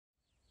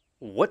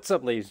What's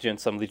up, ladies and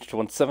gents? I'm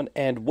Leech17,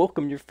 and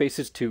welcome your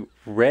faces to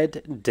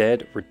Red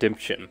Dead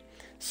Redemption.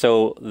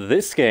 So,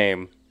 this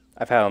game,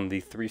 I've had on the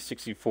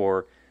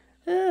 364,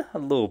 a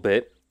little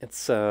bit. It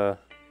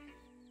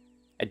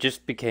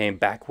just became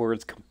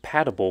backwards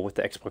compatible with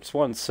the Xbox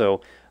One,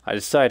 so I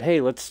decided, hey,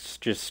 let's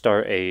just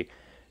start a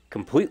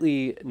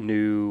completely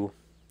new,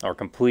 or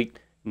complete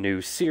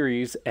new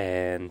series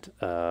and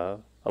a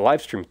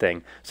live stream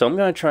thing. So I'm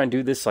going to try and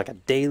do this like a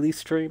daily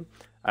stream.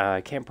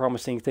 I can't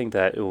promise anything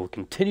that it will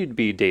continue to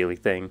be a daily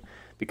thing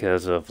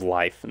because of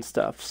life and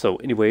stuff. So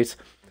anyways,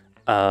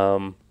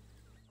 so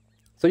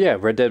yeah,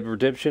 Red Dead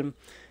Redemption.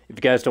 If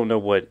you guys don't know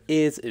what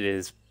it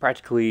is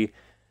practically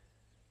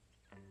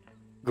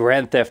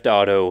Grand Theft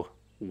Auto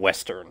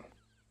Western.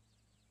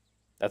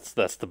 That's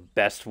the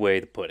best way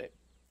to put it,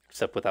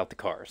 except without the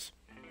cars.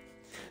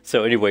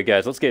 So anyway,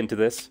 guys, let's get into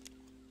this.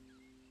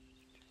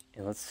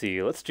 And let's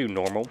see, let's do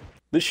normal.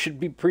 This should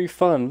be pretty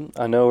fun.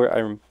 I know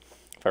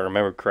if I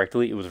remember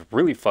correctly, it was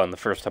really fun the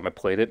first time I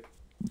played it.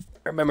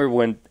 I remember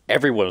when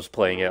everyone was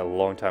playing it a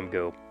long time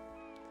ago.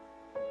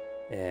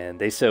 And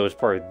they said it was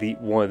probably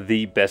one of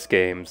the best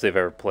games they've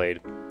ever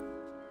played.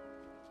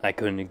 I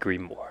couldn't agree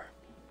more.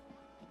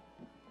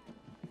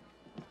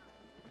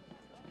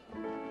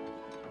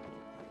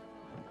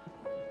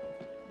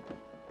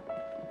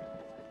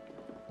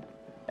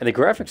 And the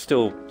graphics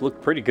still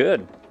look pretty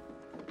good.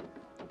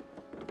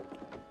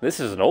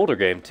 This is an older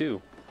game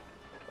too.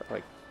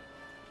 Like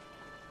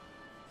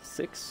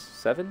 6,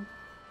 7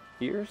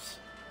 years?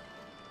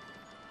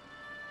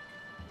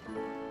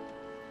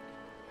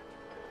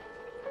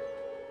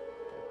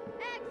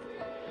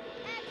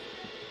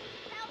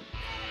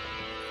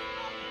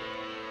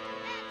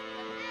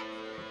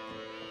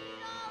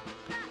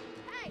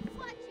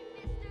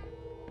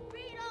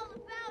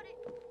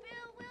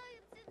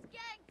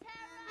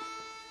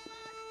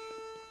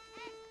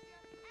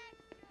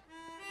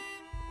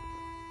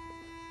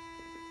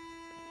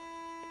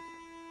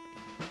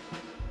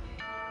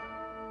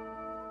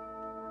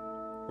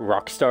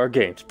 Rockstar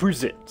Games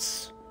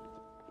presents.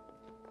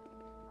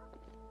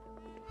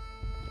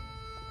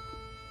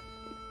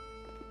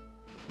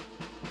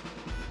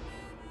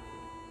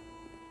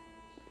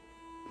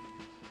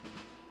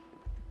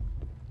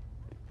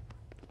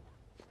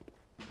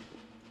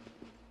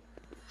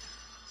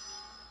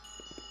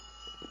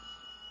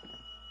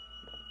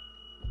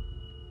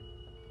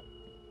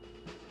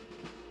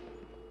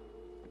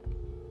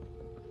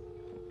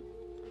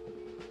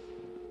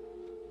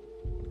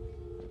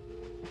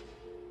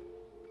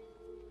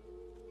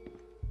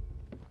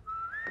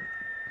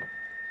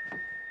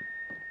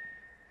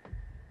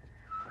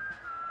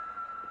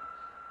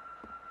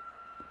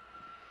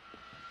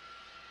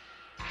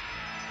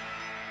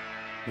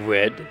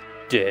 Red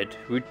Dead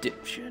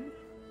Redemption.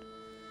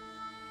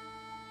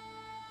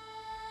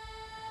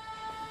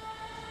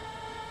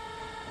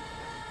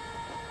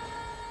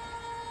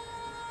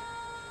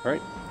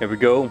 Alright, here we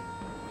go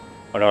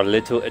on our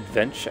little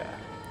adventure.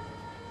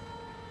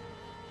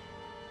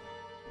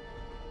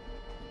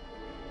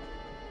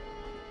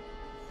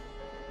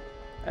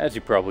 As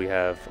you probably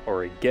have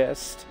already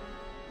guessed,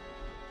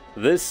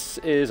 this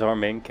is our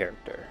main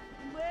character.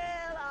 Well,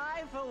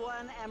 I, for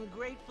one, am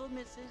grateful,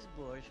 Mrs.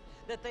 Bush,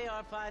 that they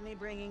are finally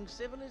bringing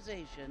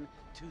civilization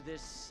to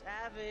this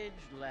savage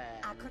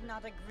land. I could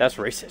not agree. That's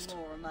with racist. you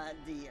more, my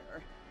dear.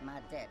 My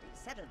daddy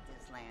settled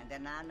this land,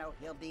 and I know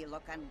he'll be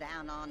looking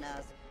down on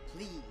us,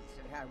 pleased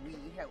at how we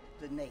help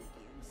the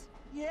natives.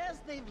 Yes,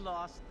 they've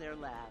lost their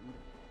land,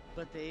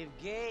 but they've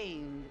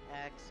gained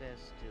access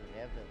to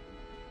heaven.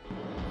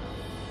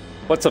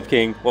 What's up,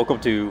 King?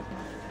 Welcome to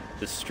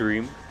the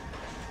stream.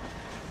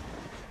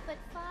 But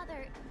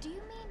Father, do you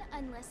mean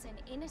unless an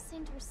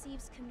innocent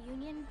receives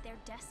communion, they're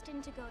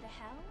destined to go to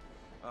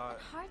hell?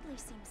 It hardly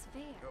seems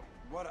fair.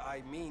 What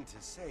I mean to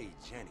say,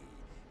 Jenny,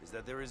 is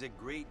that there is a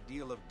great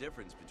deal of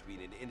difference between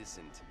an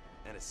innocent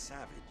and a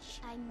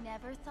savage. I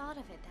never thought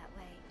of it that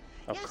way.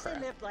 Oh, Yes, crap.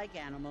 they lived like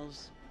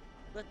animals,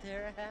 but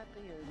they're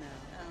happier now.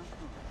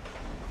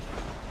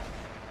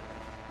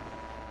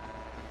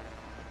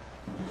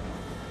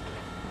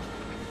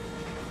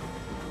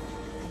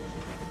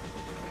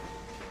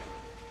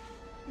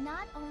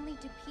 Not only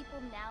do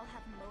people now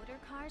have motor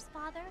cars,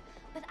 Father,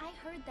 but I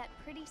heard that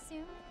pretty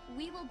soon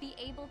we will be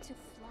able to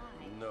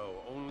fly.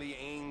 No, only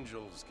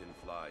angels can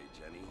fly,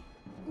 Jenny.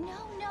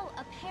 No,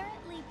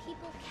 apparently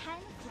people can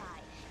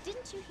fly.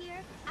 Didn't you hear?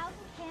 Out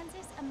in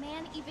Kansas, a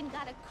man even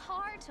got a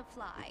car to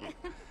fly.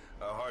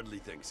 I hardly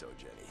think so,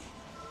 Jenny.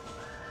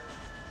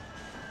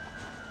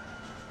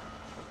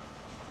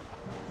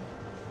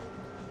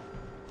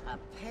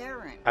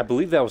 Apparently, I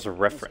believe that was a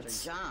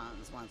reference. Mr.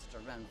 Johns wants to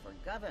run for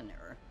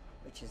governor,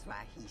 which is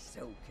why he's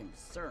so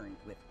concerned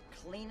with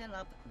cleaning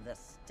up the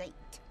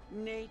state.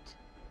 Nate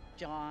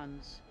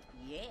Johns.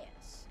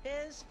 Yes.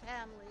 His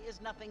family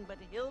is nothing but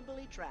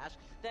hillbilly trash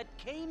that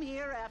came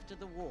here after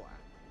the war.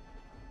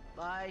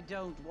 I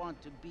don't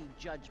want to be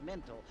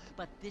judgmental,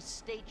 but this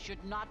state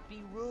should not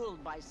be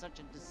ruled by such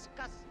a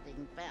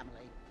disgusting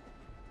family.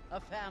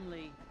 A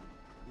family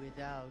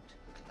without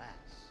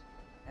class.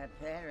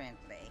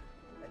 Apparently.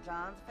 But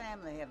John's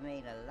family have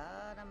made a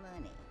lot of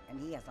money, and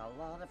he has a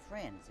lot of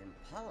friends in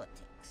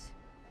politics.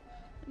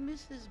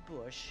 Mrs.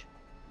 Bush,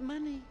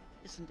 money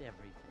isn't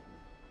everything.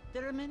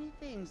 There are many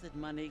things that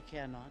money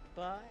cannot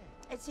buy.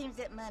 It seems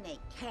that money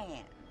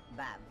can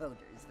buy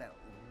voters,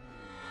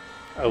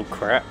 though. Oh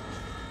crap.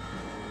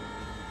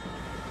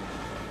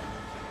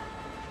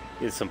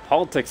 There's some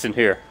politics in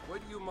here.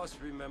 What you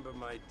must remember,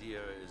 my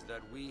dear, is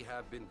that we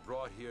have been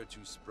brought here to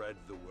spread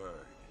the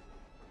word.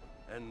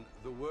 And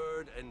the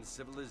word and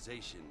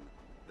civilization,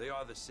 they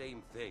are the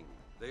same thing.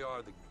 They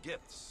are the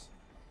gifts.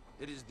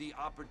 It is the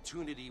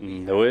opportunity we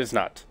have. No, it is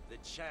not. The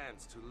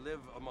chance to live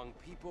among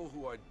people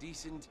who are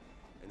decent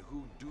and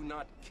who do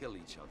not kill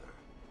each other.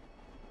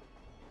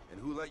 And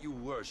who let you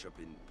worship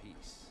in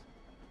peace.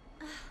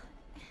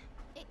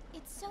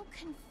 It's so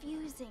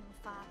confusing,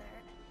 Father.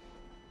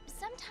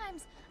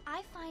 Sometimes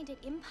I find it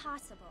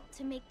impossible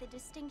to make the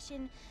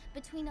distinction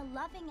between a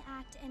loving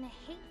act and a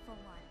hateful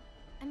one.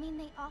 I mean,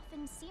 they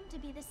often seem to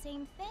be the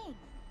same thing.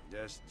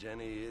 Yes,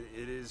 Jenny,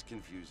 it is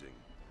confusing.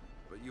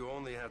 But you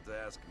only have to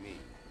ask me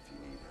if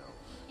you need help.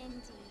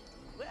 Indeed.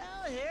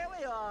 Well, here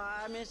we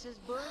are, Mrs.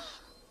 Bush.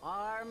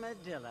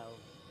 Armadillo.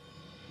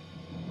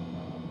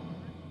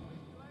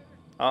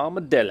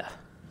 Armadillo.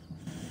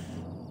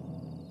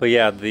 But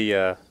yeah,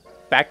 the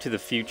Back to the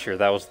Future,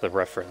 that was the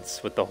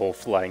reference with the whole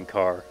flying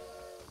car.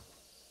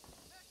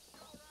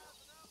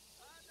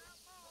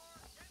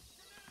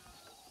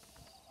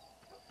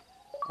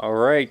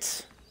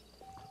 Alright.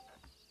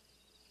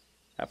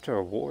 After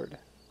award.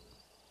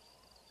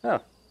 Oh.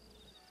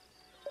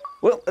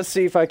 Well, let's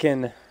see if I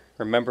can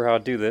remember how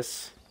to do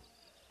this.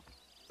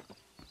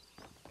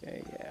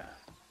 Okay, yeah.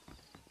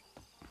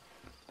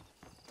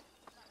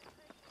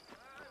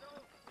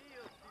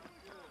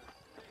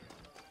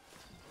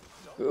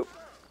 Oop.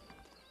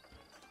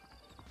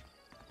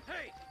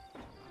 Hey!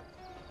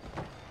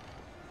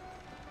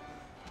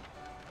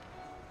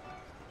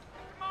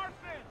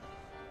 Marston!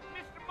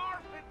 Mr.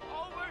 Marston,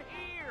 over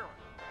here!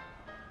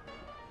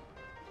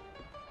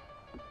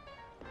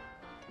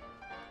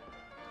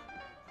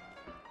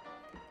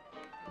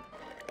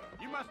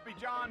 You must be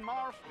John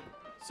Marston.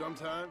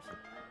 Sometimes.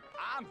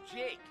 I'm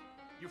Jake.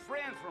 Your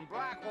friends from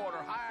Blackwater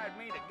hired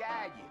me to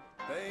guide you.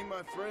 They ain't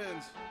my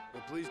friends,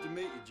 but pleased to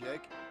meet you,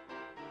 Jake.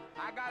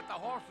 I got the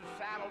horses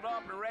saddled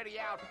up and ready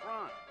out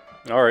front.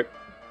 Alright.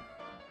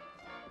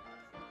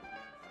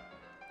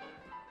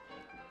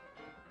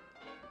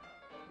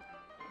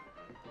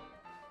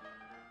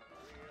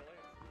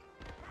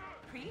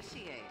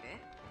 Appreciate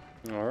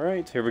it.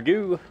 Alright, here we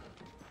go.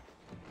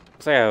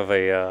 Looks like I have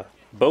a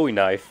Bowie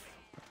knife.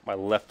 My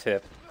left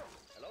hip.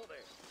 Hello there.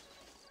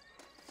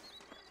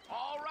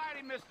 All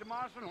righty, Mr.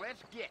 Marston,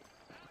 let's get.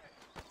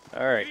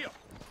 Alright.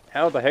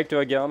 How the heck do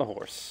I get on a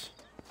horse?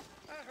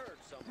 I heard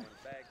someone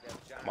bagged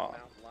that giant Come on.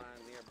 mountain lion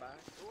nearby,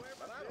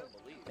 but I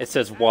don't believe It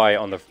says Y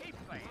on the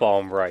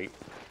bottom right.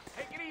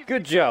 Take it easy,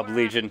 Good get job, around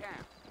Legion. the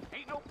camp.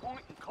 Ain't no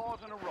point in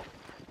causing a ruckus.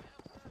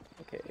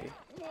 Okay.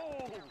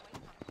 Whoa!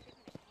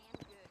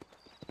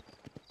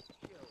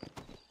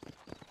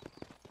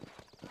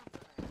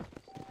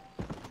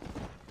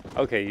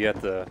 Okay, you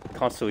have to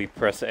constantly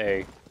press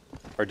A.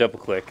 Or double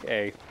click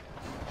A.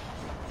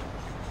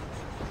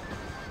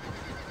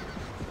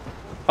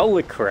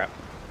 Holy crap.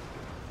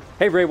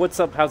 Hey Ray, what's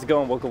up? How's it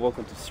going?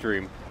 Welcome to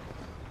stream.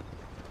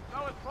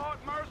 So it's Fort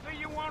Mercy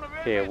you want to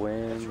visit? Okay,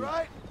 when... That's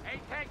right.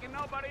 Ain't taking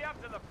nobody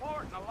up to the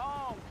fort in a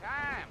long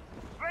time.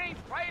 Strange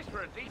place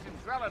for a decent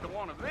fella to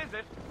want to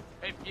visit,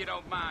 if you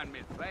don't mind me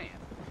saying.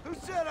 Who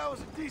said I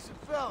was a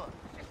decent fella?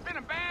 It's been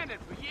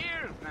abandoned for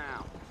years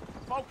now.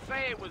 Folks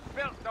say it was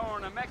built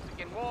during the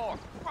Mexican War.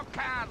 What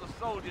kinds of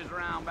soldiers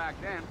around back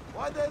then?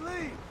 Why'd they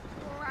leave?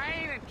 Well, I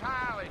ain't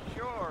entirely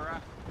sure.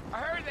 I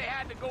heard they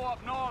had to go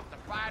up north to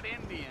fight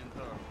Indians,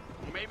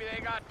 or maybe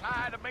they got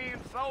tired of being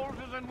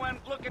soldiers and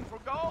went looking for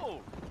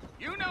gold.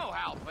 You know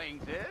how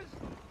things is.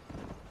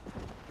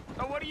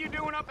 So what are you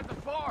doing up at the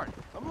fort?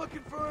 I'm looking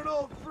for an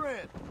old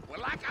friend.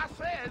 Well, like I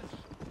says,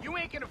 you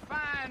ain't gonna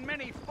find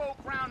many folk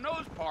around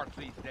those parts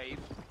these days.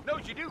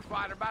 Those you do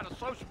find are about as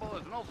sociable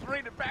as an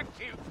ulcerated back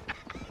tooth.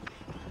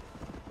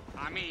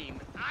 I mean,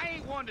 I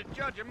ain't one to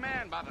judge a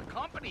man by the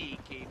company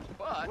he keeps,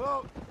 but...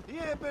 Well, he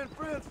ain't been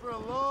friends for a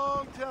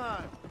long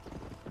time.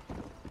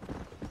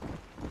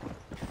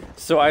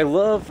 So I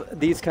love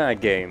these kind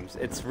of games.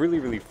 It's really,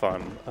 really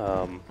fun.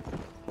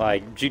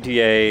 Like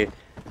GTA,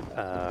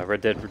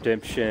 Red Dead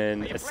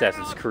Redemption, Are you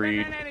Assassin's planning on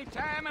Creed. spending any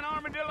time in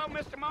Armadillo,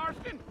 Mr.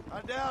 Marston?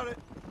 I doubt it.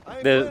 I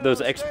ain't Those planning on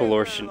staying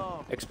exploration very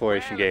long.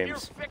 exploration Well,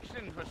 games. If you're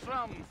fixing for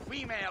some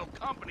female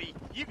company,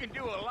 you can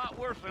do a lot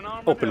worse than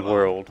Armadillo. Open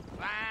world.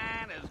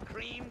 Fine as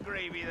cream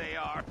gravy they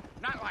are.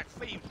 Not like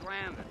Thieves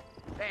Landing.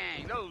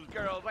 Dang, those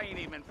girls ain't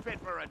even fit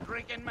for a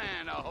drinking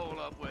man to hold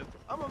up with.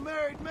 I'm a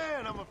married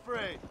man, I'm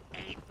afraid.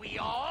 Ain't we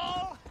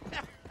all?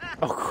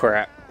 Oh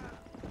crap.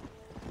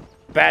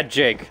 Bad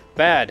Jake.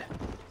 Bad.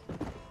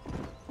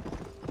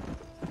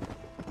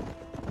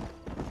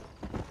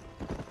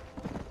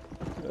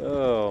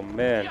 Oh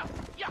man.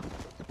 Yeah.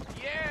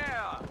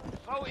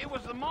 So it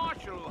was the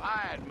marshal who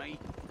hired me.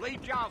 Lee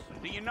Johnson,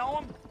 do you know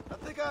him? I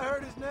think I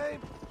heard his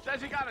name.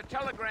 Says he got a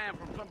telegram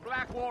from some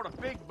Blackwater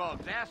big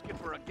bugs asking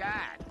for a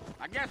guide.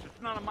 I guess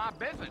it's none of my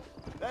business.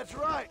 That's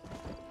right.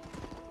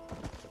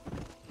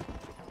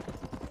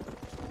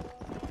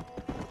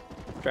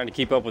 Trying to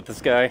keep up with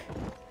this guy.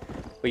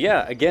 But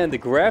yeah, again, the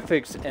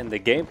graphics and the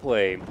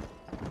gameplay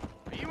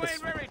You is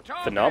ain't very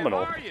talkative, phenomenal.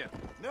 are you?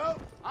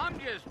 Nope. I'm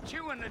just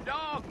chewing the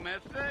dog,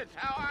 mister. It's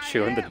how I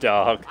Chewing the am.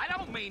 dog. I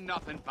don't mean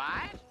nothing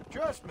by it.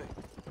 Trust me.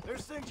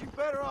 There's things you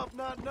better off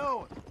not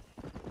knowing.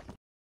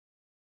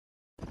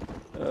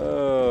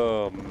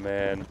 Oh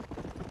man,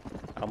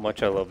 how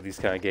much I love these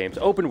kind of games.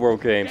 Open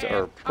world games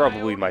are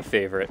probably my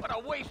favorite. What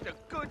a waste of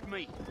good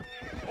meat.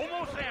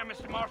 Almost there,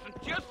 Mr. Marston.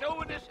 Just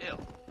over this hill.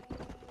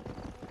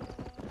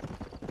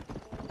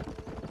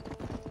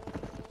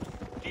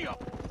 Gee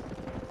up.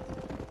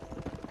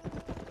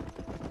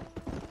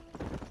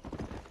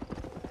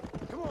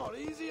 Come on,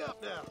 easy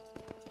up now.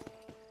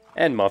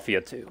 And Mafia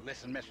 2.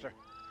 Listen, mister.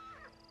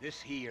 This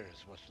here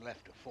is what's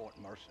left of Fort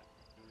Mercer.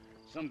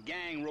 Some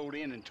gang rode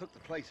in and took the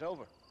place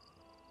over.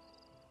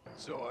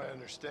 So I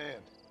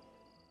understand.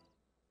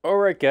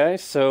 Alright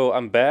guys, so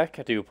I'm back.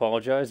 I do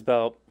apologize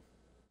about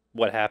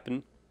what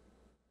happened.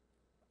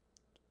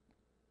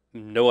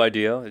 No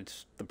idea.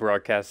 It's the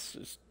broadcast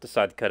just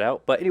decided to cut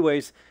out. But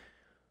anyways,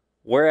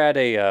 we're at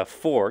a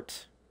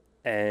fort,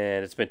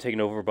 and it's been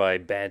taken over by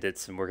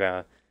bandits, and we're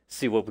gonna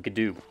see what we can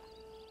do.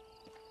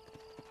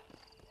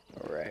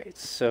 Alright,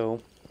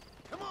 so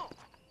Come on.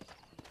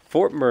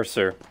 Fort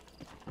Mercer.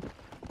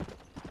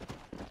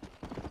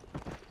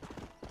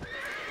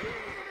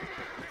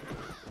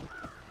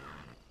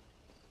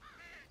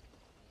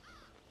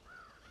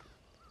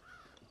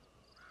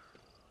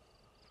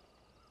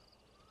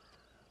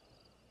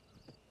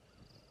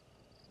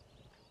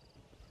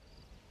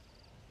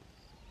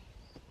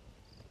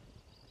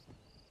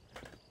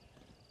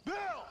 Bill!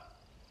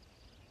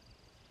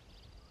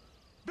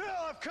 Bill,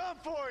 I've come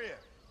for you.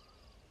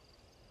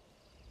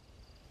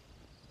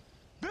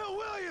 Bill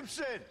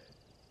Williamson!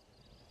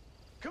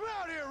 Come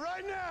out here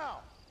right now!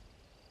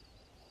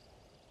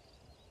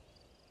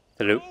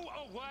 Hello. Go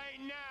away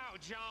now,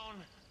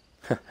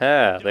 John.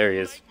 Haha, there he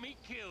is. Don't make me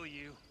kill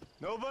you.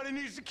 Nobody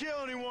needs to kill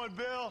anyone,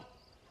 Bill.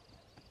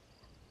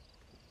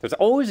 There's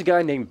always a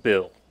guy named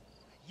Bill.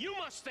 You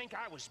must think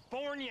I was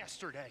born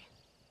yesterday.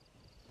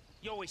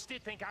 You always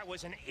did think I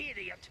was an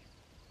idiot.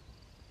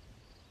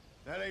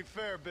 That ain't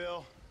fair,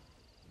 Bill.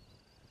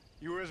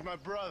 You were as my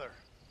brother.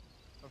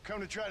 I've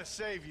come to try to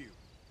save you.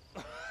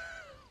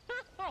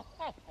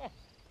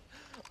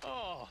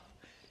 Oh.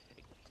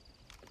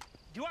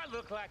 Do I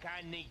look like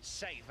I need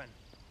saving?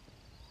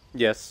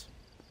 Yes.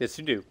 Yes,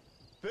 you do.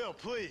 Bill,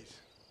 please.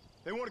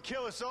 They want to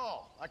kill us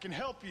all. I can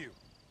help you.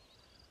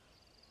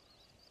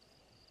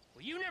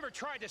 Well, you never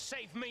tried to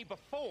save me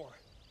before.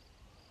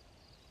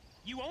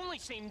 You only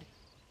seemed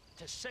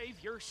to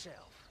save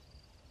yourself.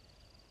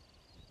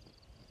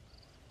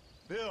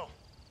 Bill,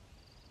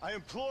 I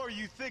implore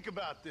you think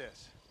about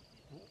this.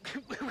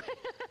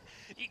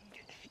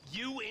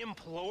 You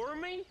implore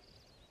me?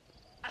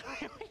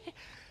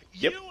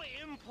 Yep. You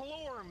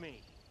implore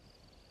me.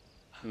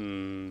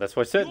 That's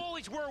what I said. You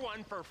always were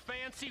one for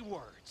fancy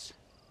words.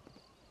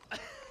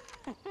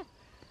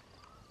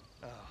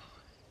 Oh.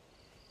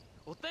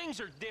 Well,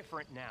 things are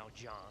different now,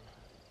 John.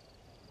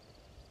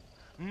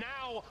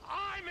 Now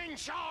I'm in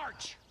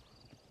charge.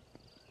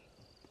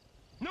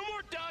 No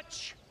more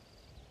Dutch.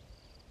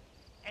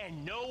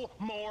 And no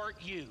more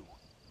you.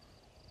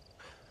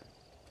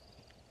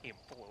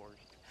 Implores.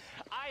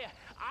 I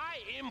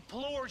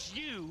implores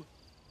you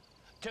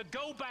to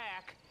go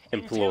back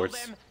Implores. and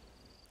tell them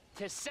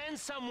to send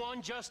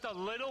someone just a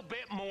little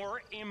bit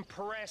more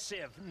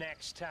impressive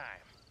next time.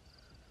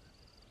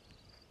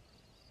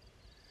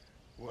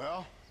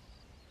 Well,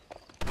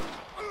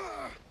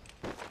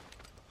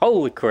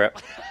 Holy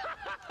crap.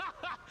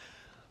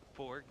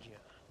 Poor John.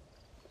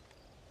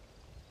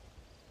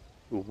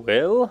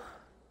 Well,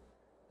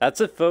 that's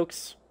it,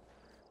 folks.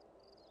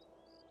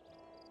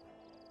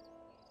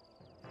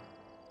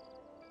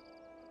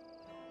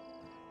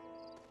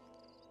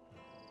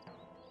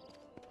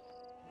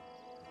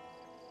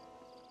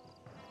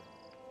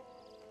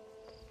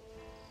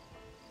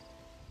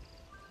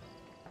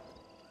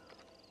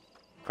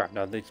 Crap,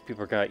 now these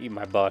people are gonna eat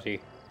my body.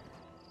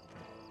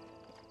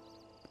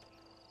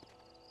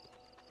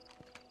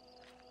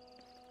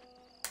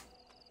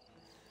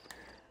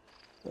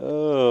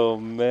 Oh,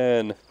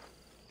 man.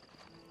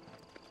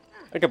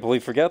 I completely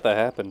forgot that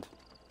happened.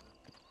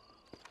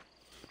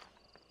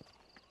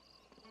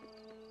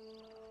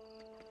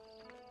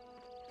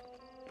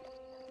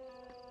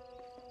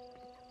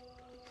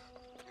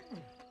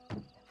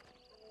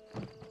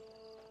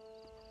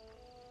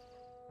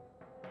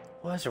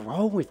 What's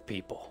wrong with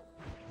people?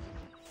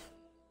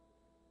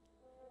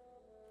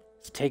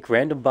 Just take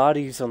random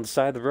bodies on the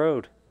side of the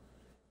road.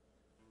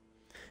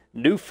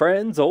 New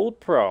friends, old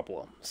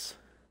problems.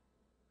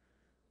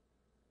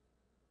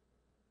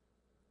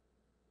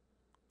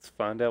 Let's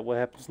find out what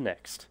happens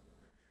next.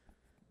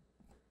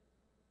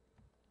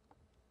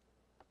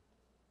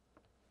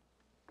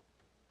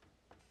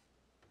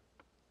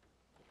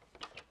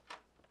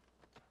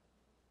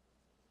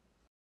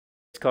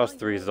 Just Cause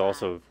 3 is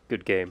also a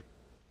good game.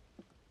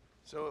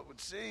 So it would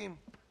seem.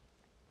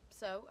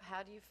 So,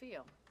 how do you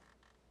feel?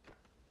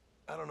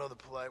 I don't know the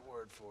polite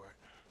word for it.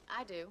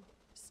 I do.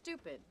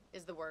 Stupid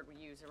is the word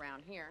we use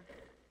around here.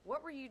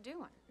 What were you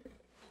doing?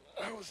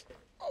 I was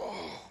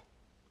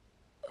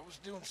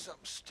doing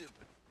something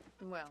stupid.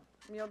 Well,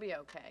 you'll be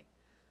okay.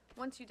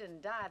 Once you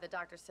didn't die, the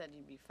doctor said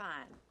you'd be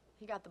fine.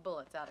 He got the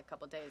bullets out a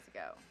couple days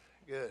ago.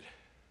 Good.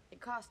 It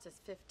cost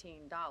us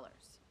 $15.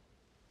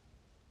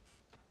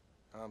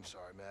 I'm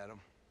sorry, madam.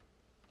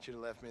 Should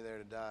have left me there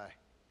to die.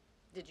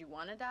 Did you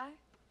want to die?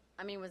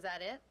 I mean, was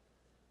that it?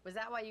 Was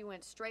that why you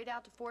went straight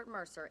out to Fort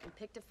Mercer and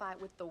picked a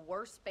fight with the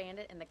worst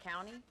bandit in the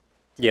county?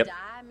 To Yep.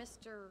 die,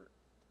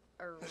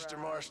 Mr.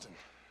 Marston.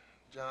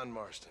 John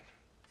Marston.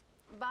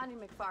 Bonnie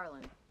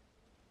McFarlane.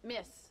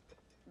 Miss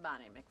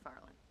Bonnie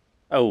McFarlane.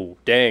 Oh,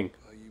 dang.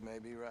 Well, you may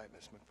be right,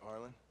 Miss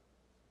McFarlane.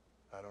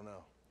 I don't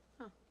know.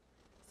 Huh.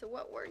 So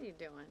what were you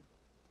doing?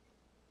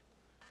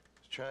 I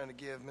was trying to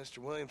give Mr.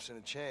 Williamson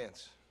a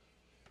chance.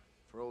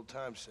 For old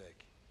time's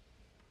sake.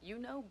 You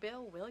know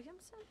Bill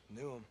Williamson?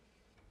 Knew him.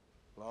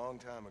 Long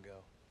time ago.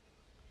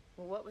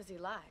 Well, what was he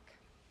like?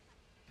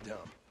 Dumb.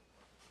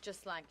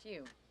 Just like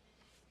you.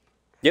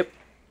 Yep.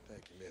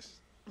 Thank you,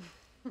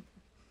 miss.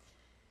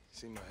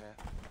 See my hat?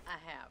 I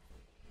have.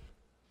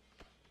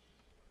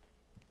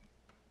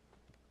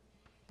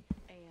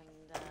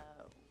 And,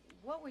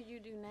 what will you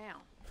do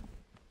now?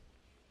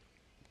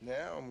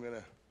 Now I'm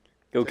gonna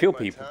Go take kill my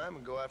people. time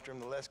and go after him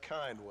the less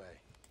kind way.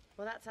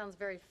 Well, that sounds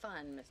very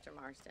fun, Mr.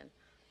 Marston.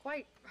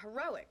 Quite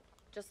heroic,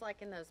 just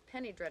like in those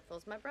penny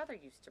dreadfuls my brother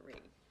used to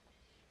read.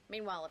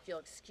 Meanwhile, if you'll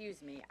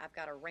excuse me, I've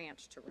got a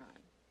ranch to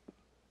run.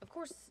 Of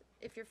course,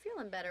 if you're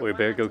feeling better, We why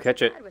better not go take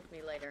catch a it. ride with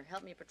me later?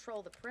 Help me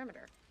patrol the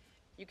perimeter.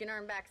 You can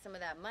earn back some of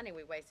that money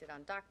we wasted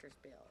on doctor's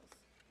bills.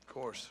 Of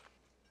course.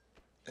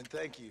 And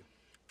thank you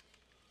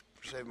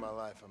for saving my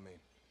life, I mean.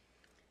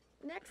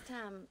 Next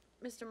time,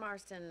 Mr.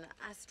 Marston,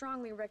 I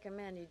strongly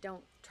recommend you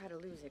don't try to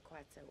lose it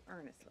quite so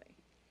earnestly.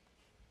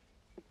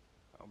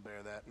 I'll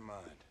bear that in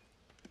mind.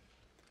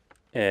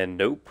 And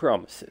no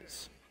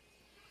promises.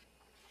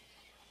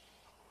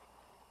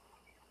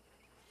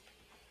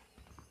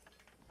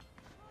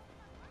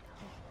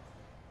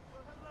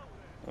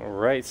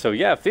 Alright, so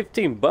yeah,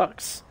 15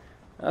 bucks.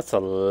 That's a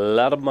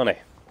lot of money.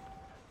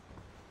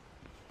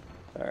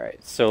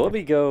 Alright, so let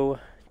me go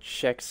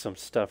check some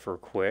stuff real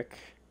quick.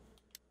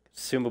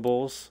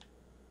 Consumables.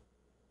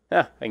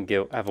 Ah, I can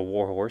go. I have a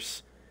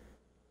warhorse.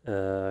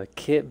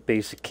 Kit,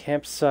 basic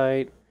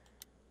campsite.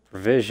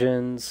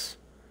 Provisions.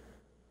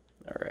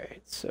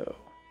 Alright, so.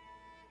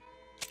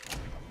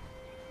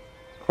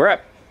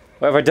 Crap!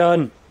 What have I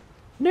done?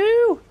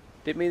 No!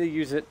 Didn't mean to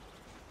use it.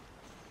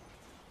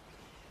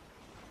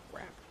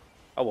 Crap.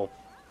 Oh well.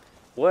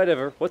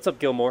 Whatever. What's up,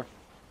 Gilmore?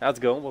 How's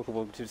it going?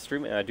 Welcome to the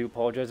stream, and I do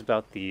apologize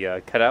about the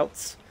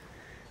cutouts.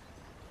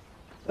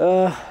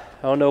 I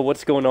don't know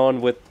what's going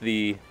on with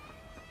the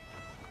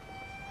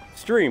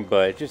stream,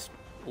 but it just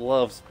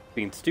loves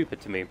being stupid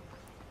to me.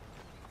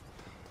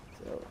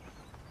 So,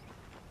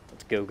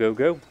 let's go, go,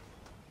 go.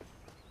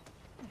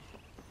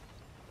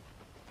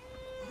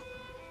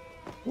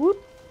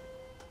 Whoop.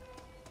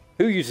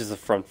 Who uses the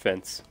front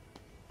fence?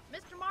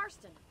 Mr.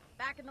 Marston,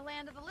 back in the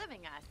land of the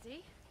living, I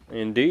see.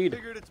 Indeed.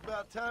 Figured it's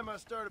about time I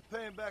started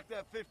paying back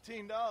that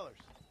 $15.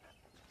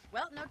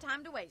 Well, no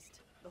time to waste.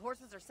 The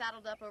horses are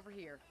saddled up over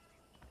here.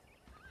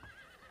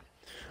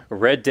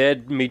 Red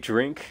Dead me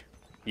drink.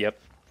 Yep.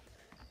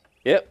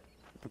 Yep.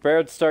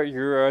 Prepare to start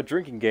your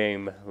drinking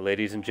game,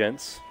 ladies and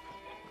gents.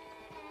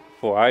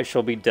 For I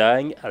shall be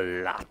dying a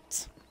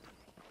lot.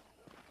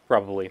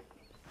 Probably.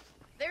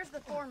 There's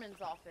the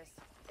foreman's office.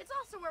 It's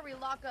also where we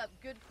lock up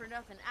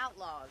good-for-nothing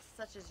outlaws,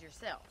 such as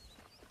yourself.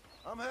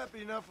 I'm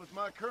happy enough with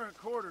my current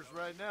quarters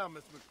right now,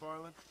 Miss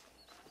McFarlane.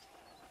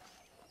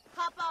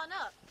 Hop on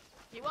up.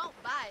 You won't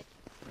bite.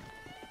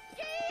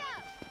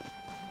 Yeah!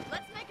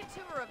 Let's make a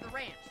tour of the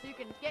ranch so you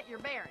can get your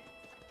bearings.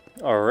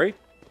 Alright.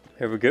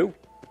 Here we go.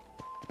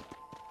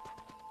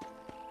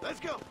 Let's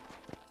go!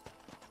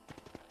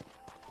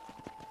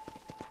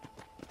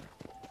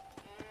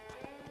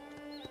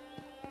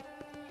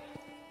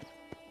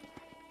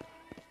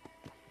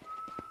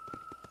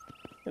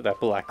 Look at that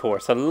black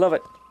horse. I love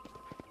it.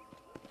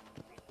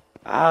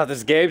 Ah,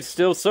 this game's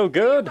still so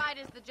good. Right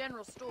is the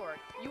general store.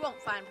 You won't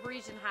find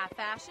Parisian high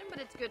fashion, but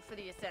it's good for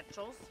the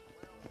essentials.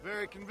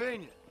 Very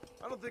convenient.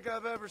 I don't think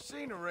I've ever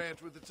seen a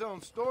ranch with its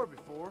own store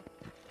before.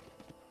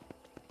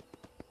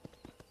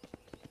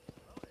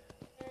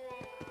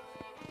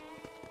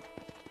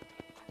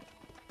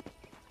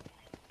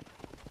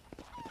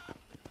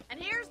 And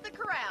here's the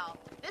corral.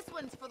 This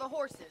one's for the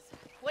horses.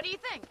 What do you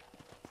think?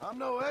 I'm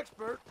no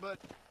expert, but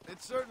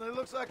it certainly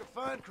looks like a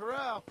fine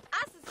corral.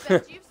 I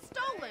suspect you've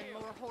stolen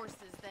more horses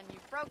than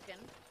you've broken.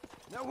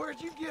 Now,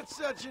 where'd you get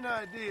such an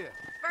idea?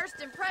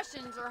 First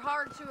impressions are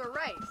hard to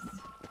erase.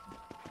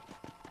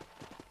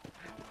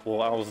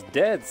 Well, I was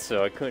dead,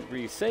 so I couldn't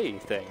really say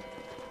anything.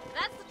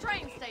 That's the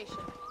train station.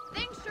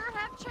 Things sure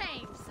have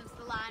changed since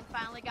the line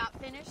finally got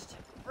finished,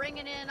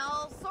 bringing in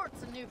all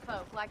sorts of new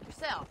folk like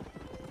yourself.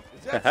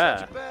 Is that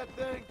such a bad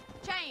thing?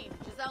 Change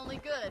is only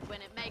good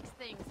when it makes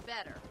things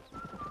better.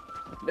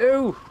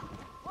 No!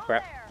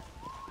 Crap.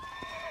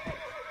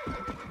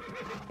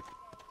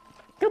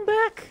 Come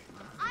back!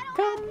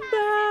 Come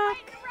back!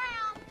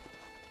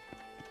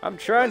 I'm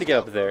trying to get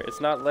up there.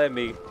 It's not letting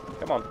me.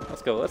 Come on,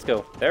 let's go, let's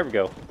go. There we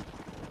go.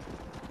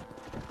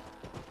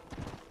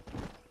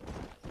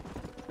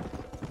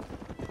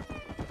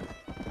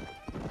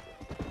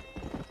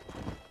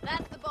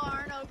 That's the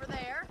barn over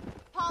there.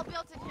 Paul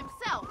built it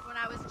himself when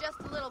I was just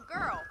a little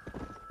girl.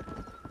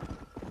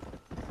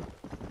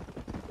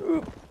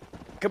 Ooh,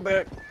 come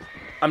back.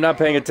 I'm not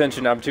paying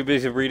attention. I'm too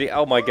busy reading.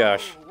 Oh my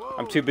gosh.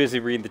 I'm too busy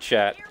reading the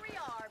chat. Here we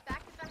are,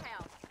 back at the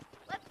house.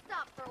 Let's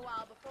stop for a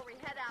while before we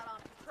head out on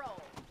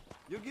patrol.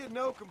 You'll get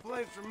no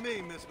complaints from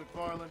me, Miss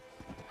McFarland.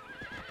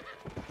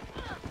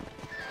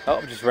 Oh,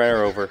 I just ran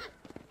her over.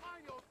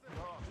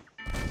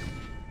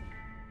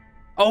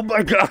 Oh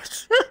my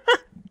gosh.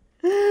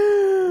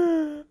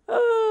 Oh,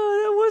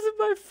 that wasn't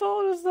my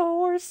fault. It was the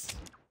horse.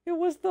 It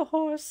was the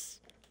horse.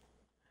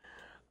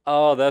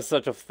 Oh, that's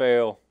such a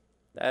fail.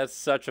 That's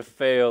such a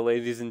fail,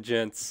 ladies and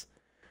gents.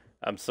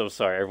 I'm so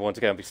sorry. Everyone's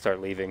gonna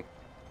start leaving.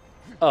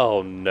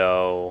 Oh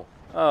no.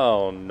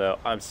 Oh no.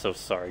 I'm so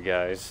sorry,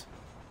 guys.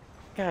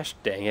 Gosh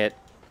dang it.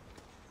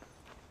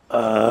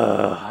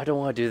 I don't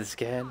want to do this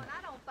again.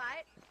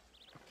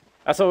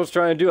 That's what I was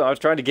trying to do. I was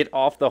trying to get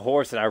off the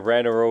horse and I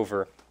ran her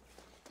over.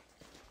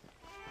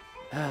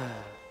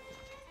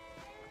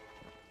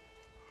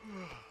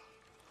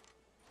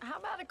 How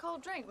about a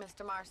cold drink,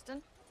 Mr.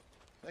 Marston?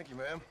 Thank you,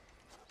 ma'am.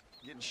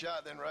 Getting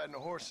shot, then riding a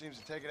horse seems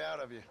to take it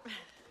out of you.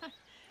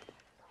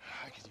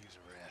 I could use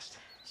a rest.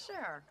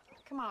 Sure.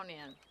 Come on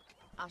in.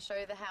 I'll show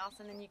you the house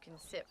and then you can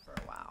sit for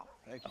a while.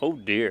 Thank you. Oh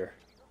dear.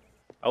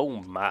 Oh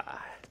my.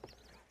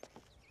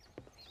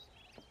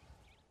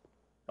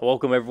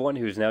 Welcome everyone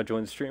who's now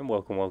joined the stream.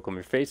 Welcome, welcome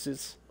your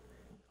faces.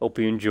 Hope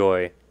you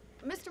enjoy.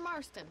 Mr.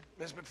 Marston.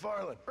 Miss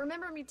McFarland.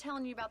 Remember me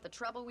telling you about the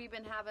trouble we've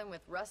been having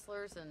with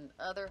rustlers and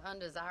other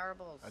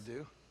undesirables? I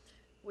do.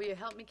 Will you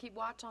help me keep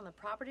watch on the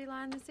property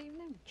line this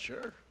evening?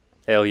 Sure.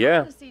 Hell yeah. I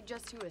want to see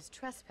just who is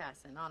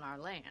trespassing on our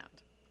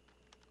land.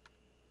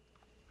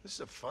 This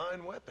is a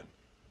fine weapon.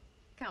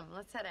 Come,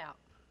 let's head out.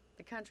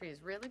 The country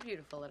is really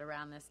beautiful at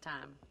around this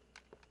time.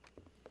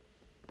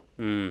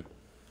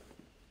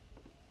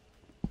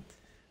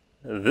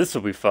 This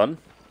will be fun.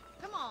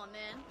 Come on,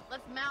 then.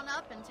 Let's mount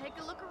up and take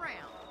a look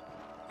around.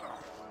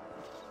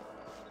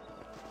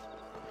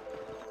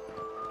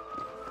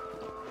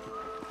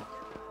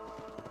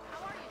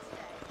 How are you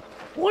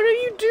today? What are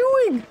you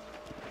doing?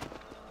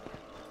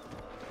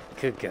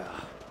 Good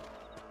God.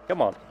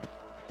 Come on.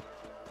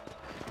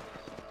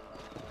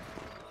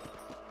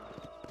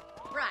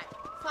 Right.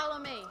 Follow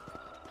me.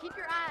 Keep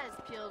your eyes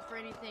peeled for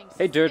anything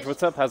Hey George, suspicious.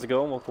 what's up? How's it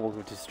going?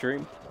 Welcome to the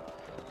stream.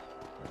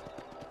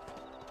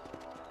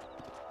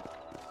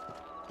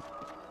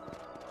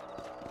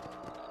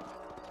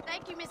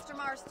 Thank you, Mr.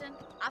 Marston.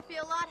 I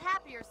feel a lot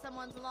happier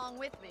someone's along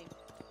with me.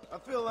 I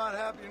feel a lot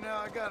happier now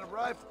I got a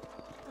rifle.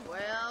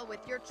 Well,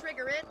 with your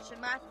trigger itch and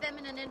my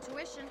feminine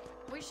intuition,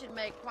 we should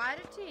make quite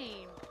a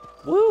team.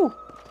 Woo!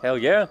 Hell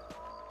yeah.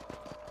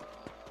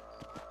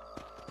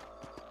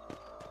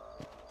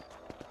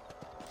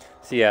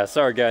 So yeah,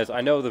 sorry guys.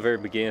 I know the very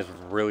beginning is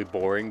really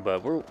boring,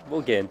 but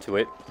we'll get into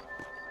it.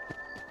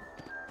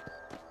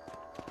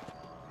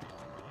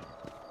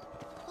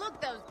 Look,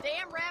 those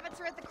damn rabbits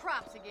are at the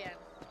crops again.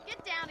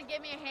 Get down and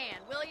give me a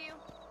hand, will you?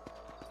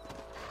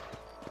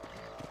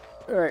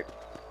 Alright.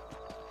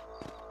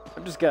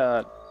 I'm just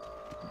gonna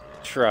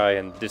try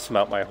and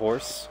dismount my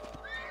horse.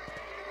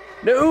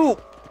 No!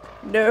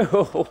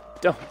 No!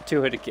 Don't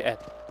do it again.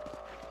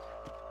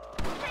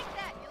 Take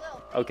that, you little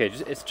thief. Okay,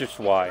 it's just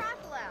Get why. your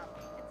rifle out.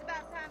 It's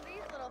about time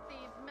these little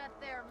thieves met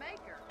their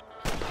maker.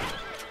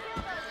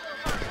 Kill those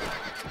little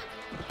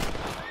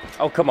buggers.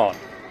 Oh, come on. I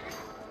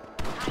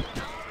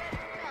can already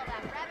smell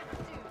that rabbit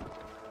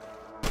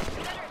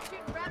stew. Better at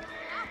shooting rabbits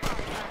than outlaws.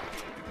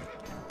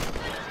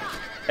 Good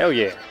shot. Hell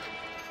yeah.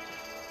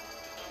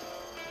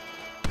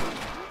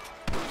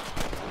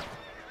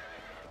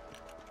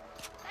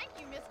 Thank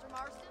you, Mr.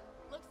 Marston.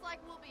 Looks like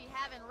we'll be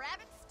having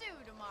rabbit stew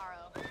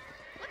tomorrow.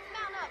 Let's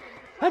mount up and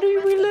How do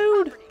you patrol the rest of the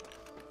reload? property.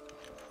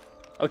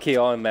 Okay,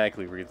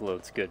 automatically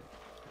reloads. Good.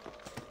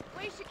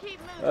 We should keep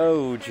moving.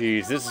 Oh, There's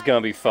jeez. still This a is way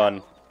gonna be to fun.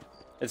 go.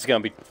 It's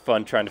gonna be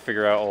fun trying to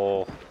figure out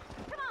all Come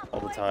on,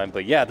 the boys. time.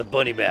 But yeah, the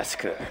bunny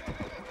massacre.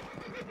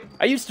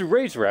 I used to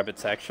raise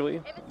rabbits, actually,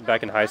 If it's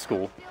back in not high us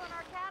school. stealing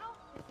our cattle,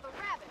 it's the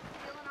rabbits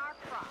stealing our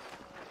crops.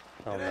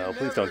 Oh It no, ain't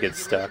please never don't get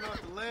easy stuck. living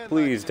off the land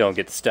Please like don't this.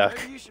 get stuck.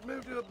 Maybe you should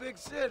move to a big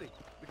city.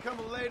 Become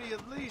a lady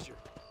of leisure.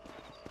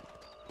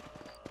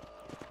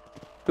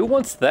 Who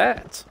wants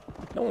that?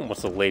 No one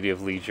wants a lady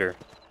of leisure.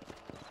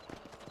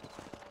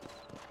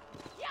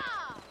 Yeah!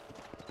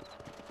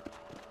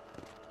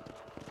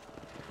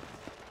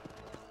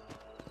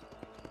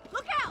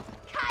 Look out!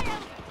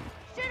 Coyotes!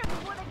 Shoot them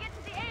before they get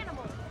to the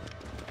animals.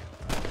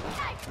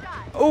 Nice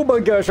shot! Oh my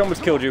gosh, I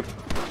almost killed you.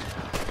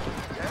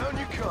 Down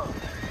you come.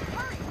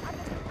 Hurry! I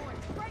bet they're going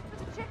straight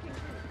for the chicken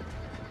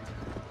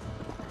coop.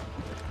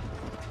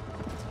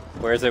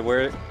 Where is it?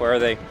 Where are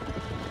they?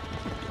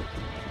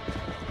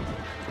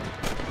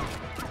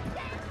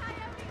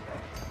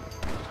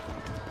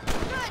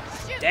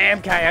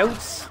 Damn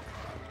coyotes!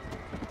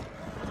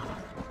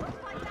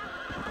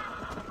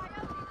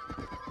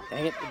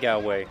 Dang it, it got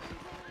away.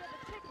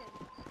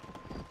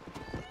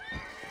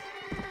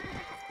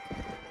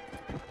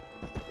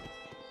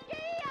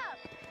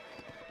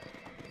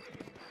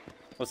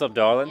 What's up,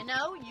 darling? You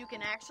know, you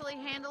can actually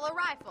handle a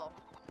rifle.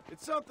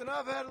 It's something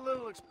I've had a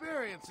little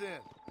experience in.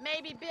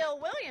 Maybe Bill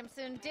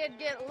Williamson did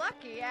get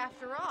lucky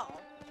after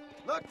all.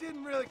 Luck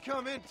didn't really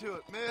come into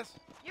it, miss.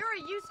 You're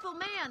a useful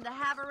man to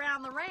have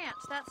around the ranch,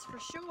 that's for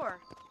sure.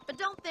 But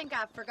don't think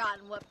I've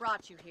forgotten what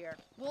brought you here.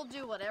 We'll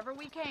do whatever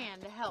we can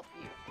to help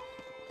you.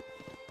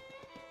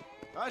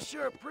 I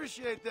sure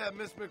appreciate that,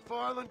 Miss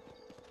McFarland.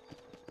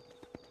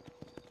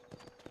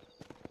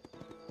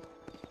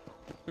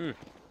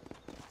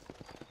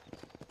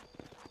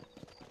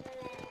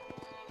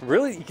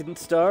 Really? You can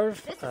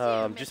starve This is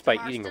you, just Mr. by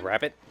Marston. eating a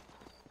rabbit?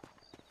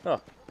 Oh,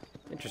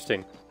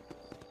 interesting.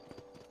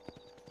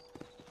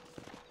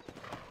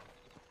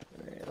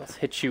 Alright, let's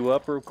hit you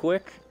up real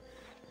quick.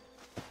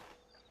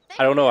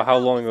 I don't know how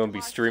long I'm going to be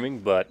streaming,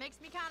 but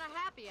Makes me kind of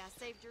happy I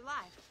saved your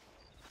life.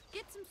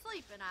 Get some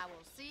sleep and I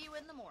will see you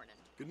in the morning.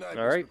 Good night,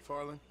 All Miss right.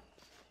 McFarland.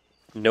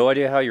 no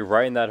idea how you're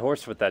riding that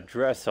horse with that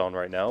dress on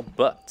right now,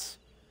 but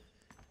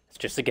it's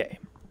just a game.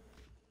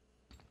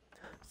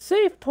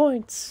 Save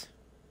points!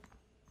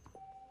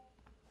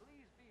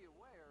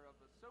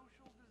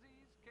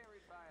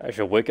 I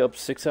shall wake up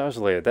 6 hours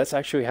later. That's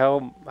actually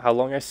how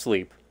long I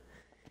sleep.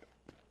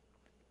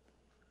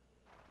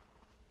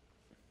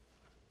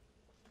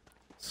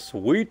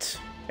 Sweet!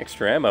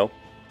 Extra ammo.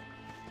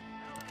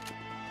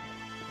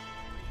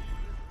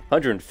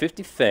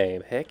 150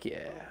 fame. Heck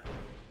yeah.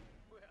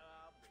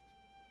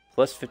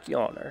 Plus 50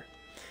 honor.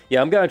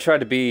 Yeah, I'm going to try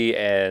to be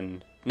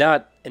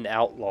not an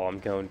outlaw. I'm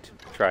going to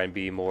try and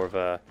be more of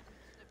a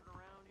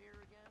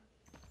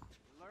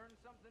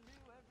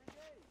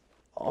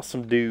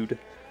awesome dude.